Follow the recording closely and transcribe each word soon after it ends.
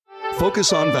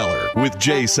Focus on Valor with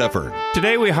Jay Seffer.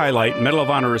 Today we highlight Medal of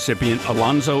Honor recipient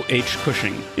Alonzo H.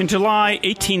 Cushing. In July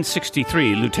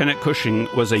 1863, Lieutenant Cushing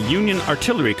was a Union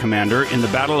artillery commander in the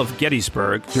Battle of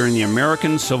Gettysburg during the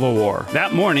American Civil War.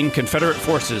 That morning, Confederate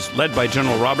forces, led by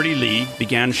General Robert E. Lee,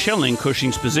 began shelling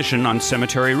Cushing's position on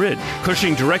Cemetery Ridge.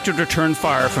 Cushing directed return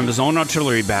fire from his own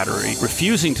artillery battery,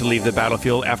 refusing to leave the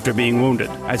battlefield after being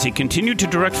wounded. As he continued to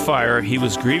direct fire, he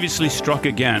was grievously struck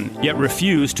again, yet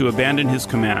refused to abandon his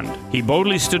command. He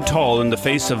boldly stood tall in the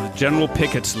face of General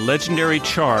Pickett's legendary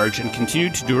charge and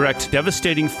continued to direct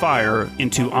devastating fire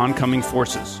into oncoming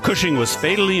forces. Cushing was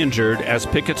fatally injured as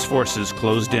Pickett's forces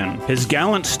closed in. His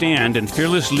gallant stand and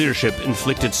fearless leadership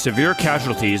inflicted severe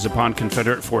casualties upon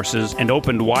Confederate forces and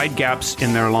opened wide gaps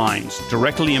in their lines,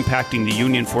 directly impacting the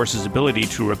Union forces' ability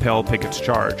to repel Pickett's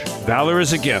charge. Valor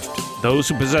is a gift. Those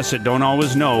who possess it don't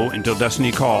always know until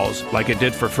destiny calls, like it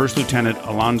did for First Lieutenant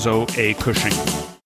Alonzo A. Cushing.